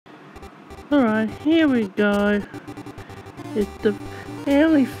Alright, here we go. It's the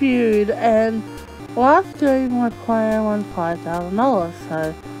family feud, and last game my player won $5,000,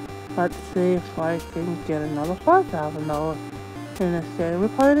 so let's see if I can get another $5,000 in this game. We're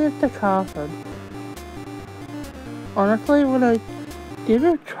playing against the Carson. Honestly, when I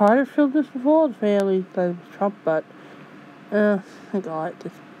didn't try to film this before, the family's name was Trump, but I think I like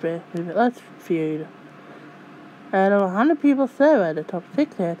this bit. Let's feud. Out of 100 people surveyed, the top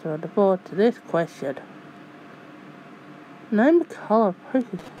 6 answer on the board to this question. Name the color of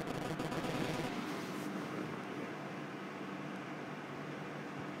Pokemon.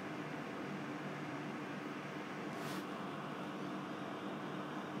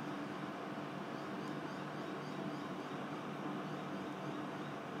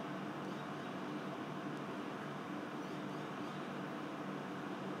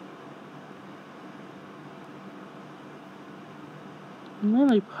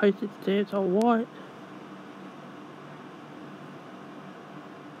 Mainly postage stamps are white.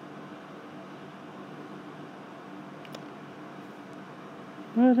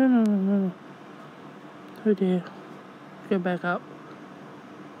 No. Oh dear. Go back up.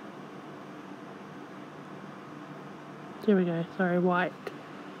 There we go. Sorry, white.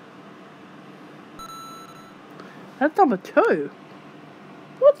 That's number 2.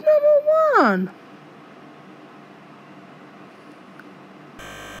 What's number 1?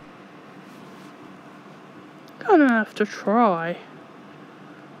 Gonna have to try.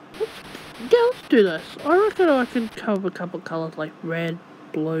 Let's do this. I reckon I can cover a couple colours like red,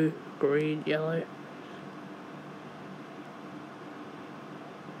 blue, green, yellow.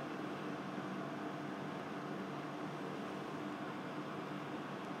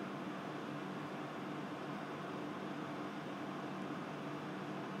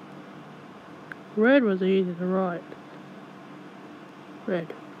 Red was easy to write.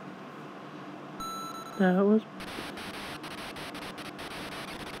 Red. That was...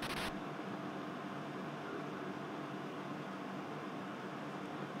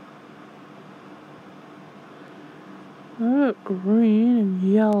 I got green and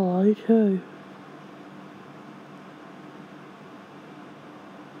yellow too.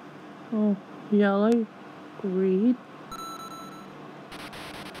 Oh, yellow, green.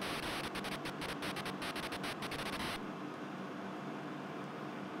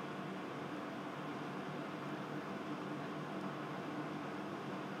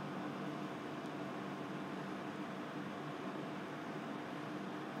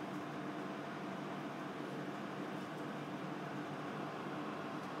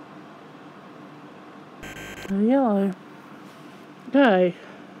 Yellow. Okay.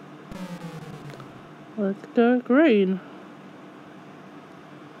 Let's go green.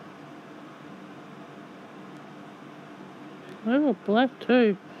 I got black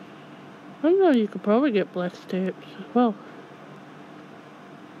too. I know you could probably get black stamps as well.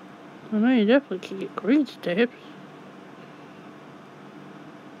 I know you definitely can get green stamps.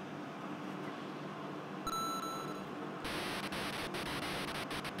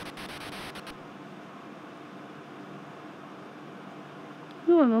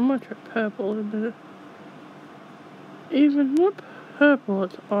 Oh, I'm gonna try purple in a minute. Even not purple,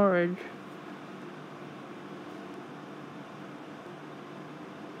 it's orange.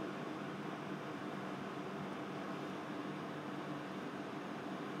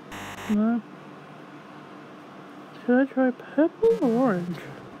 No. Should I try purple or orange?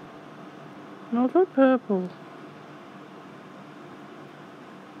 No, I'll try purple.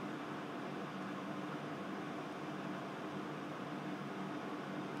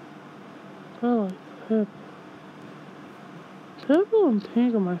 I like purple. Purple and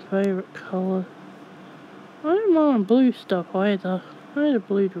pink are my favourite colour. I don't mind blue stuff either. I had a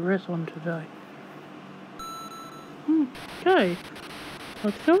blue dress on today. Okay.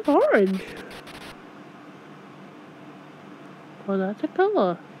 Let's go with orange. Well, that's a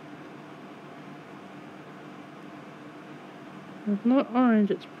colour. It's not orange,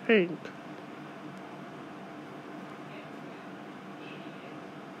 it's pink.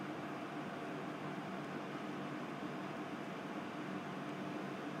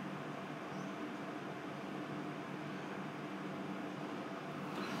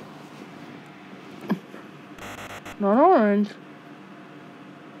 Not orange.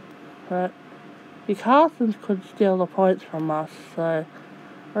 But the Carsons could steal the points from us, so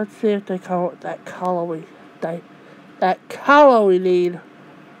let's see if they come up with that colour we need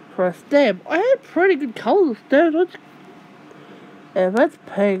for a stamp. I had pretty good colours of stamps. If it's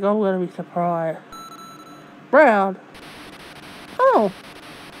pink, I'm gonna be surprised. Brown. Oh.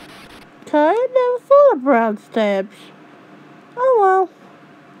 Okay, I never thought of brown stamps. Oh well.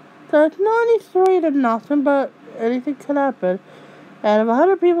 So it's 93 to nothing, but anything can happen. Out of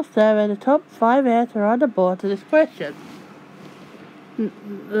 100 people surveyed, the top 5 answers on the board to this question.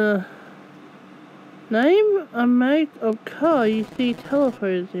 Name a make of car you see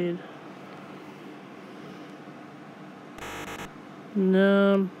telephones in.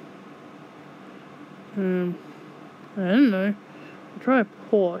 No. I don't know. I'll try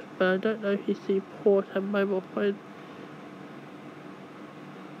Porsche, but I don't know if you see Porsche have mobile phones.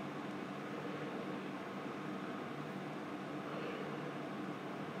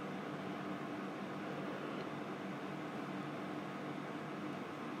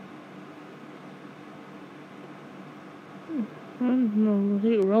 I don't know, I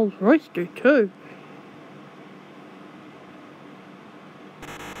think Rolls Royce do too.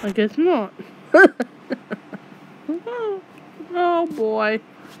 I guess not. Oh boy.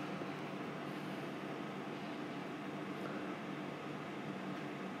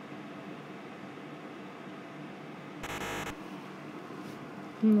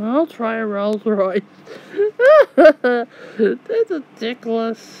 I'll try a Rolls Royce. That's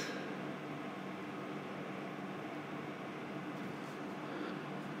ridiculous.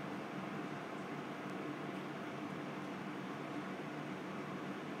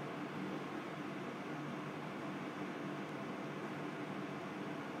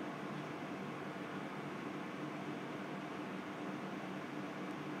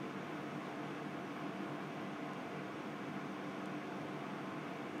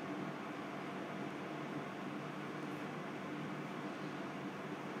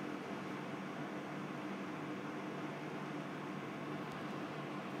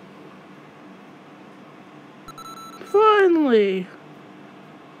 Finally!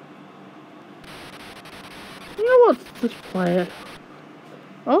 You know what? Let's play it.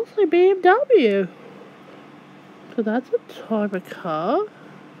 Also BMW. So that's a type of car.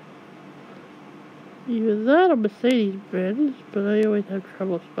 Either that or Mercedes-Benz, but I always have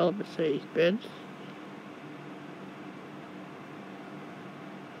trouble spelling Mercedes-Benz.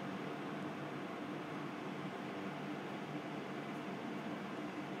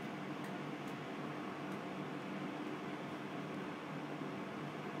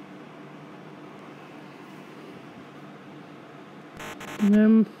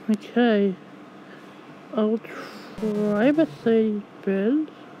 Okay. I'll try Mercedes-Benz.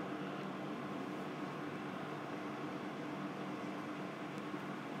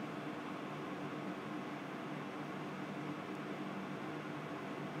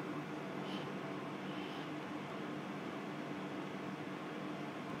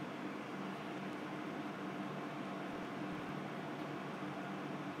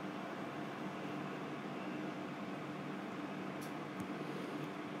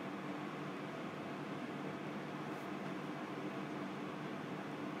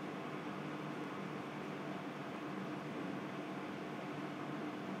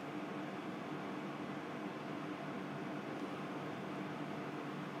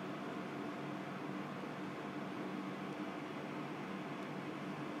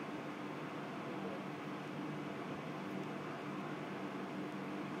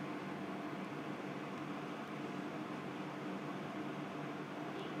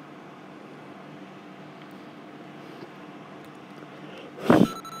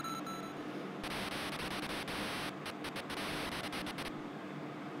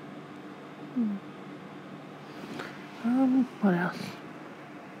 What else?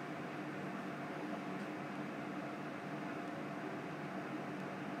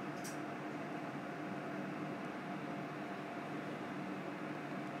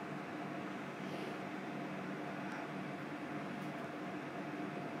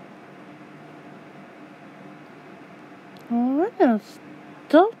 Alright, now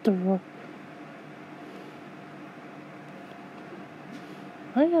stop the road.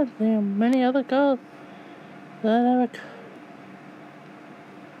 I got there many other cars that have a.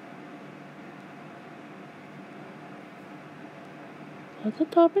 That's a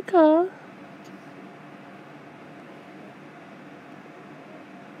type of car.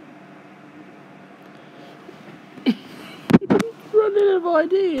 Running out of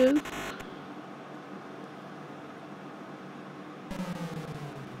ideas.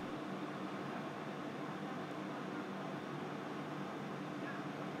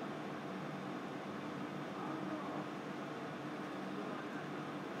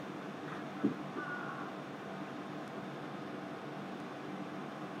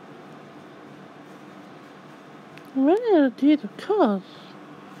 I'm running out of ideas of cars.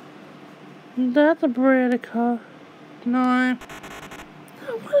 That's a brand of car. No.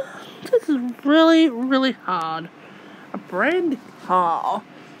 This is really, really hard. A brand car.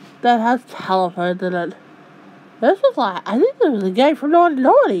 that has telephones in it. This was like, I think this was a game from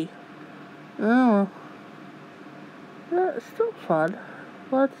 1990. Oh. Yeah, it's still fun.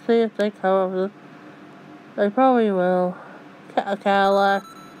 Let's see if they come up with it. They probably will. Cadillac.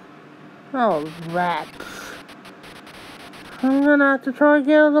 Oh, rats. I'm gonna have to try and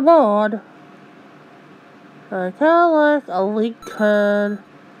get on the board. A Cadillac, a Lincoln,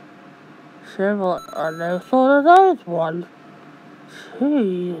 Chevrolet. I never saw of those ones.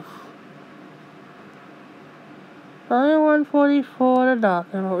 Jeez. Only 144 to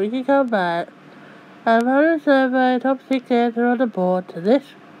nothing, but we can come back. I've heard a survey, top 6 answer on the board to this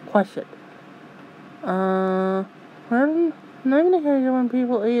question. Name an occasion when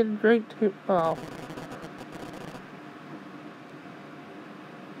people eat and drink too. Oh.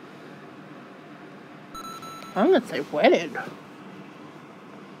 I'm gonna say wedding.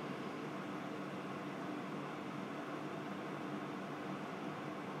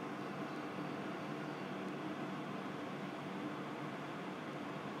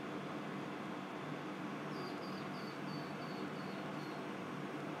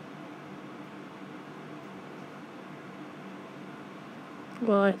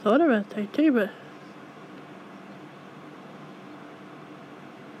 Well, I thought about that too, but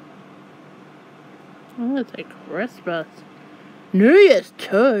I'm gonna say Christmas. New Year's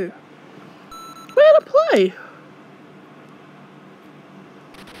too. Where to play?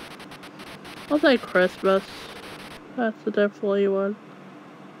 I'll say Christmas. That's definitely one.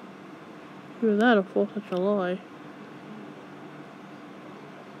 Either that or 4th of July.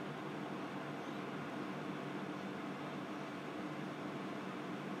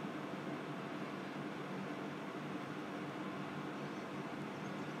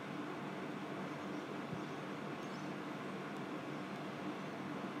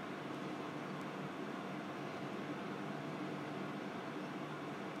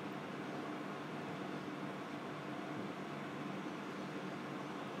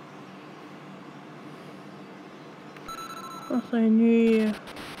 I'll say New Year.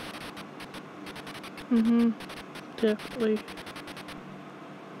 Definitely.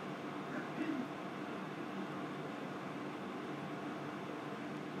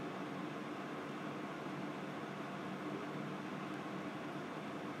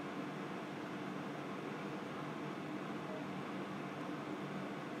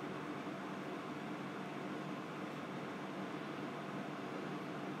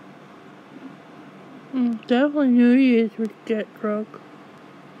 Definitely New Year's would get drunk.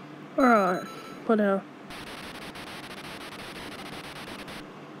 Alright, whatever.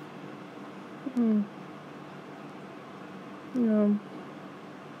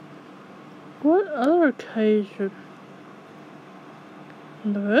 What other occasion?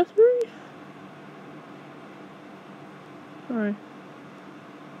 Anniversary? Sorry.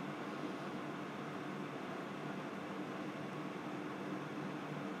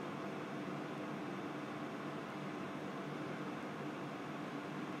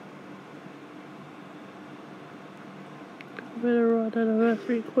 Better write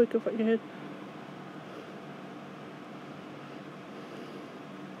anniversary quick if I can.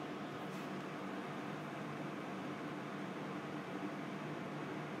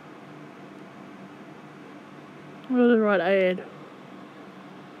 I'm gonna write ad.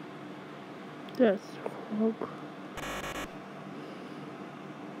 That's wrong.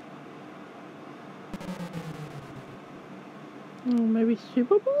 Maybe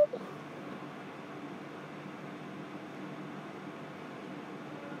Super Bowl?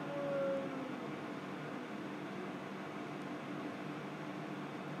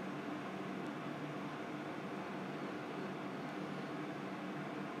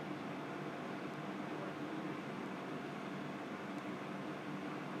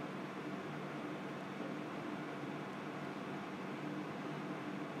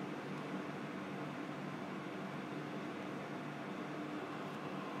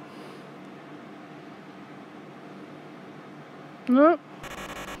 No.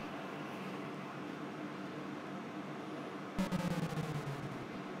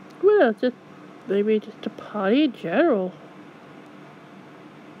 Well, just maybe just a party in general.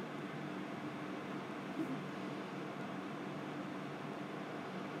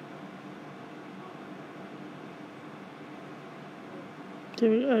 There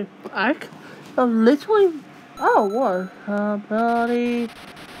we go. I'm literally. Oh, what? Party.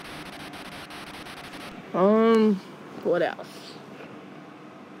 What else?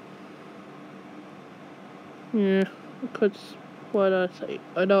 Yeah, because what I say,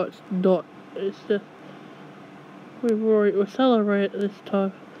 I know it's not. It's just we're celebrating this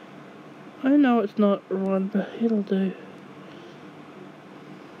time. I know it's not run, but it'll do.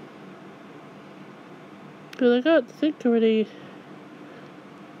 Because I got sick already.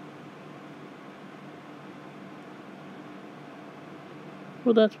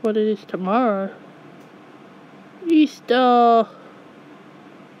 Well, that's what it is tomorrow. Easter!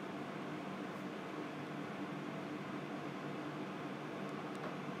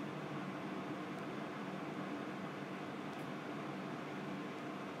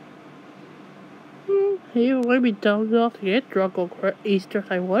 Even when we don't have to get drunk on Easter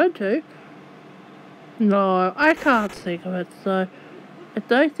if I wanted to. No, I can't think of it, so I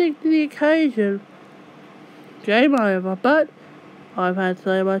don't think to the occasion. Game over, but I've had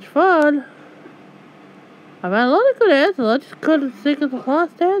so much fun. I've had a lot of good answers, I just couldn't think of the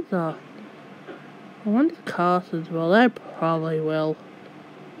last answer. I wonder if Carson's will, they probably will.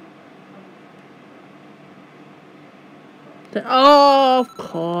 Oh, of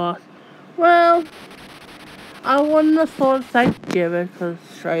course. Well, I wouldn't have thought Thanksgiving because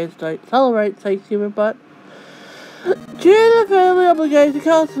Australians don't celebrate Thanksgiving, but due to family obligation,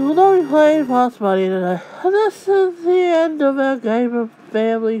 Carson will not be playing Fast Money today. And this is the end of our game of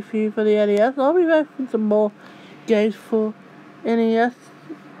Family Feud for the NES. I'll be back with some more games for NES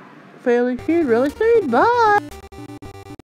Family Feud really soon. Bye!